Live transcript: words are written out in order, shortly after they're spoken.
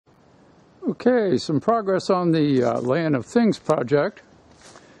Okay, some progress on the Land of Things project.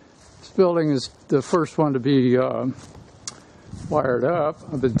 This building is the first one to be wired up.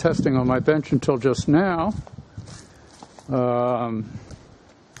 I've been testing on my bench until just now. Look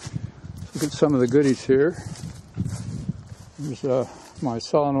at some of the goodies here. There's my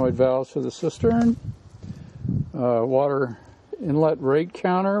solenoid valves for the cistern, water inlet rate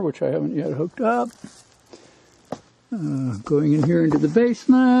counter, which I haven't yet hooked up. Going in here into the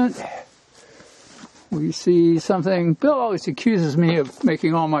basement, we see something. Bill always accuses me of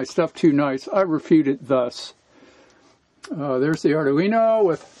making all my stuff too nice. I refute it thus. There's the Arduino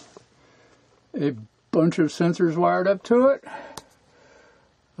with a bunch of sensors wired up to it.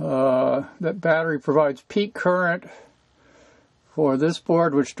 That battery provides peak current for this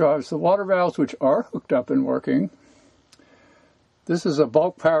board, which drives the water valves, which are hooked up and working. This is a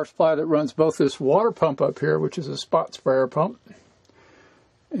bulk power supply that runs both this water pump up here, which is a spot sprayer pump,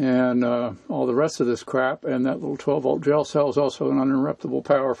 and all the rest of this crap, and that little 12-volt gel cell is also an uninterruptible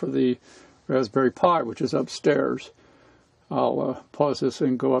power for the Raspberry Pi, which is upstairs. I'll pause this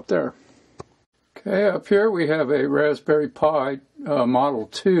and go up there. Okay, up here we have a Raspberry Pi Model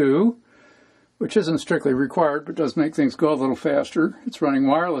 2, which isn't strictly required, but does make things go a little faster. It's running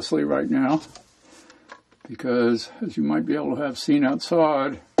wirelessly right now, because, as you might be able to have seen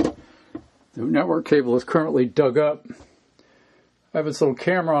outside, the network cable is currently dug up. I have this little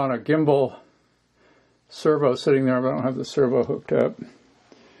camera on a gimbal servo sitting there, but I don't have the servo hooked up.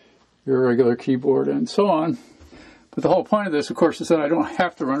 Your regular keyboard and so on. But the whole point of this, of course, is that I don't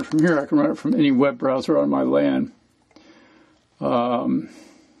have to run it from here. I can run it from any web browser on my LAN.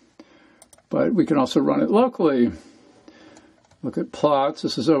 But we can also run it locally. Look at plots.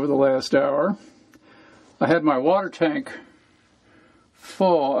 This is over the last hour. I had my water tank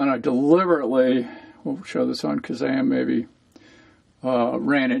full, and I deliberately, we'll show this on Kazam maybe,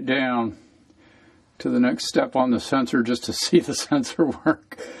 ran it down to the next step on the sensor just to see the sensor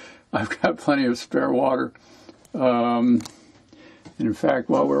work. I've got plenty of spare water. And in fact,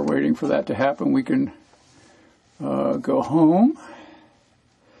 while we're waiting for that to happen, we can go home,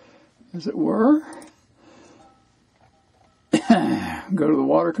 as it were. Go to the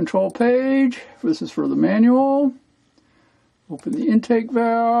water control page. This is for the manual. Open the intake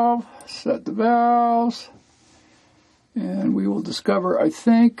valve, set the valves, and we will discover, I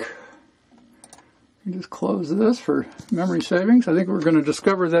think, we just close this for memory savings. I think we're going to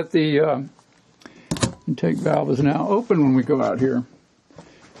discover that the intake valve is now open when we go out here.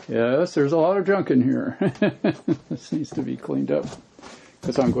 Yes, there's a lot of junk in here. This needs to be cleaned up,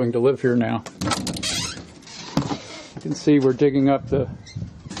 because I'm going to live here now. You can see we're digging up the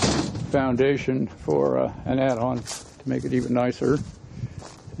foundation for an add-on to make it even nicer.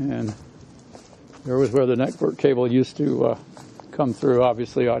 And there was where the network cable used to come through.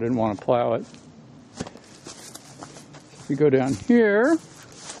 Obviously, I didn't want to plow it. If we go down here, you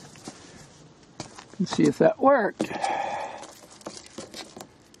can see if that worked.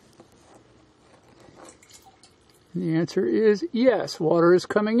 And the answer is yes, water is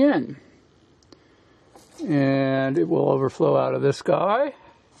coming in. And it will overflow out of this guy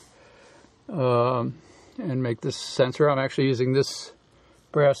and make this sensor. I'm actually using this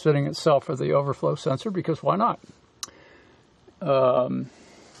brass fitting itself for the overflow sensor, because why not? And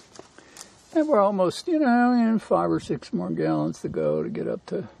we're almost, in 5 or 6 more gallons to go to get up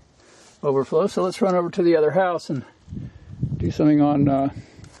to overflow. So let's run over to the other house and do something on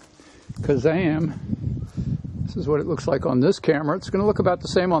Kazam. This is what it looks like on this camera. It's going to look about the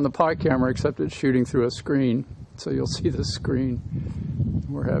same on the Pi camera, except it's shooting through a screen. So you'll see the screen.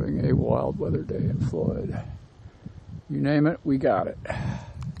 We're having a wild weather day in Floyd. You name it, we got it.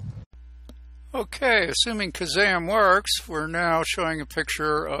 Okay, assuming Kazam works, we're now showing a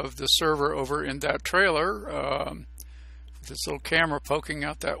picture of the server over in that trailer with this little camera poking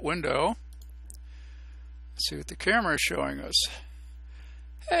out that window. Let's see what the camera is showing us.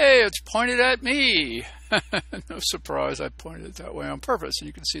 Hey, it's pointed at me. No surprise, I pointed it that way on purpose. And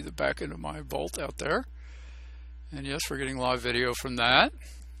you can see the back end of my bolt out there. And yes, we're getting live video from that.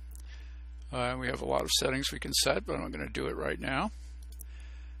 We have a lot of settings we can set, but I'm not going to do it right now.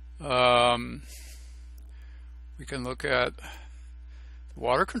 We can look at the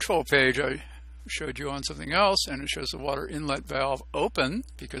water control page. I showed you on something else, and it shows the water inlet valve open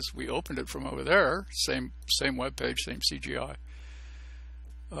because we opened it from over there. Same web page, same CGI.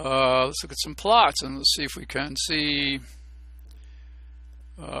 Let's look at some plots and let's see if we can see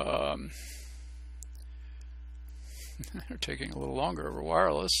they're taking a little longer over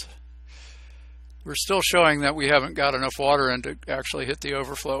wireless. We're still showing that we haven't got enough water in to actually hit the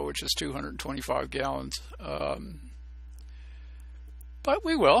overflow, which is 225 gallons. But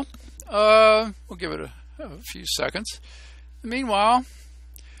we will. We'll give it a few seconds. Meanwhile,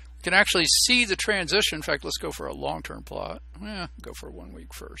 we can actually see the transition. In fact, let's go for a long-term plot. Go for 1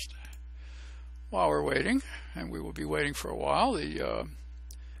 week first. While we're waiting, and we will be waiting for a while, the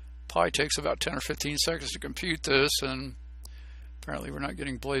Pi takes about 10 or 15 seconds to compute this, and apparently we're not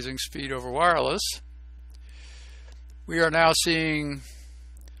getting blazing speed over wireless. We are now seeing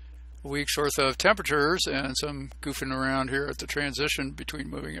a week's worth of temperatures and some goofing around here at the transition between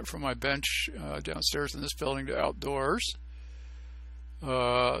moving it from my bench downstairs in this building to outdoors.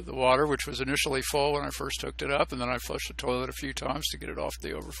 The water, which was initially full when I first hooked it up, and then I flushed the toilet a few times to get it off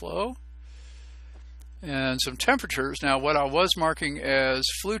the overflow. And some temperatures. Now, what I was marking as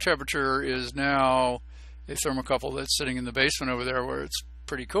flue temperature is now a thermocouple that's sitting in the basement over there where it's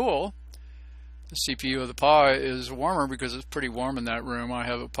pretty cool. The CPU of the Pi is warmer because it's pretty warm in that room. I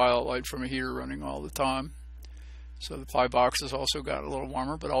have a pilot light from a heater running all the time. So the Pi box has also got a little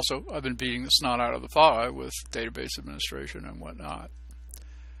warmer, but also I've been beating the snot out of the Pi with database administration and whatnot.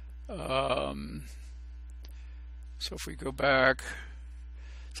 So if we go back,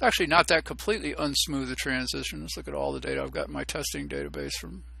 it's actually not that completely unsmooth the transition. Let's look at all the data. I've got my testing database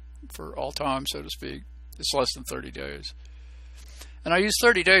for all time, so to speak. It's less than 30 days. And I use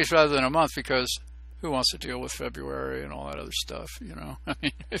 30 days rather than a month because who wants to deal with February and all that other stuff, you know? I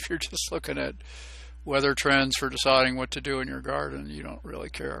mean, if you're just looking at weather trends for deciding what to do in your garden, you don't really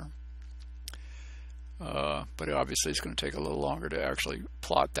care. But obviously it's going to take a little longer to actually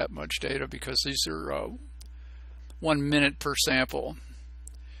plot that much data because these are 1 minute per sample.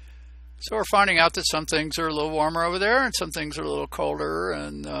 So we're finding out that some things are a little warmer over there and some things are a little colder,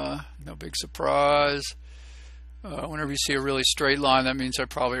 and no big surprise. Whenever you see a really straight line, that means I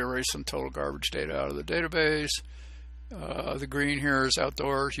probably erased some total garbage data out of the database. The green here is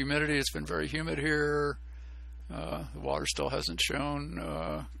outdoor humidity. It's been very humid here. The water still hasn't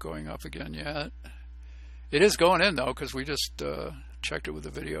shown going up again yet. It is going in though, because we just checked it with the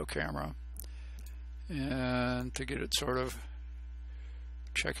video camera. And to get it sort of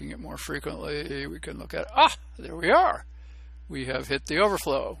checking it more frequently, we can look at, there we are. We have hit the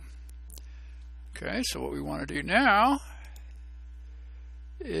overflow. Okay, so what we want to do now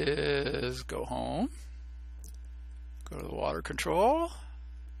is go home, go to the water control,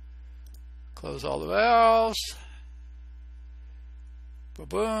 close all the valves,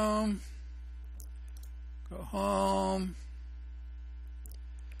 boom, go home.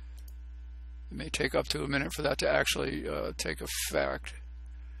 It may take up to a minute for that to actually take effect,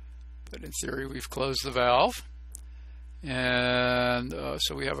 but in theory we've closed the valve. And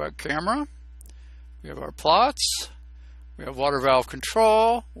so we have our camera. We have our plots, we have water valve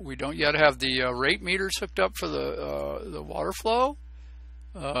control. We don't yet have the rate meters hooked up for the water flow,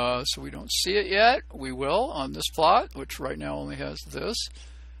 so we don't see it yet. We will on this plot, which right now only has this,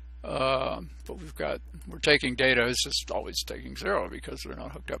 but we're taking data. It's just always taking 0 because they're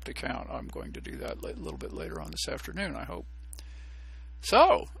not hooked up to count. I'm going to do that a little bit later on this afternoon, I hope.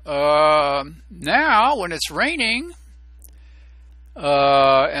 So now when it's raining,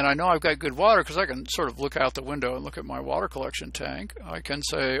 and I know I've got good water because I can sort of look out the window and look at my water collection tank. I can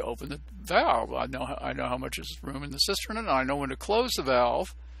say open the valve. I know how much is room in the cistern, and I know when to close the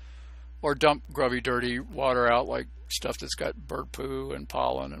valve or dump grubby, dirty water out, like stuff that's got bird poo and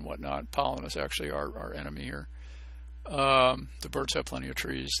pollen and whatnot. Pollen is actually our enemy here. The birds have plenty of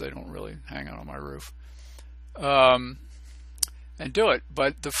trees. They don't really hang out on my roof. And do it.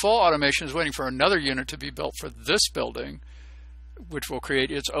 But the full automation is waiting for another unit to be built for this building, which will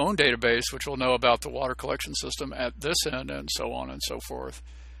create its own database, which will know about the water collection system at this end and so on and so forth.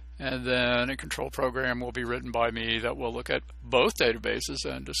 And then a control program will be written by me that will look at both databases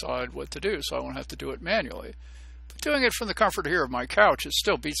and decide what to do, so I won't have to do it manually. But doing it from the comfort here of my couch, it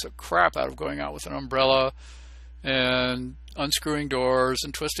still beats the crap out of going out with an umbrella and unscrewing doors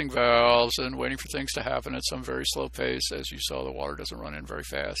and twisting valves and waiting for things to happen at some very slow pace. As you saw, the water doesn't run in very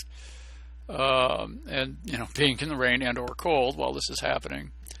fast. And you know, being in the rain and or cold while this is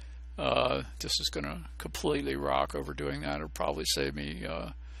happening, this is going to completely rock. Overdoing that will probably save me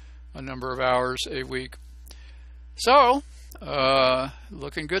a number of hours a week. So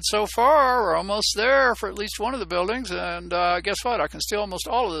looking good so far. We're almost there for at least one of the buildings, and guess what, I can steal almost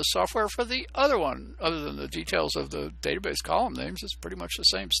all of this software for the other one. Other than the details of the database column names, it's pretty much the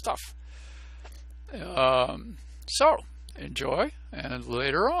same stuff. So enjoy, and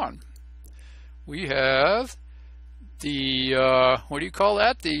later on we have the, what do you call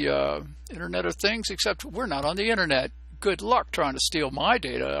that? The Internet of Things, except we're not on the internet. Good luck trying to steal my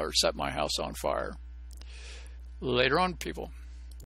data or set my house on fire. Later on, people.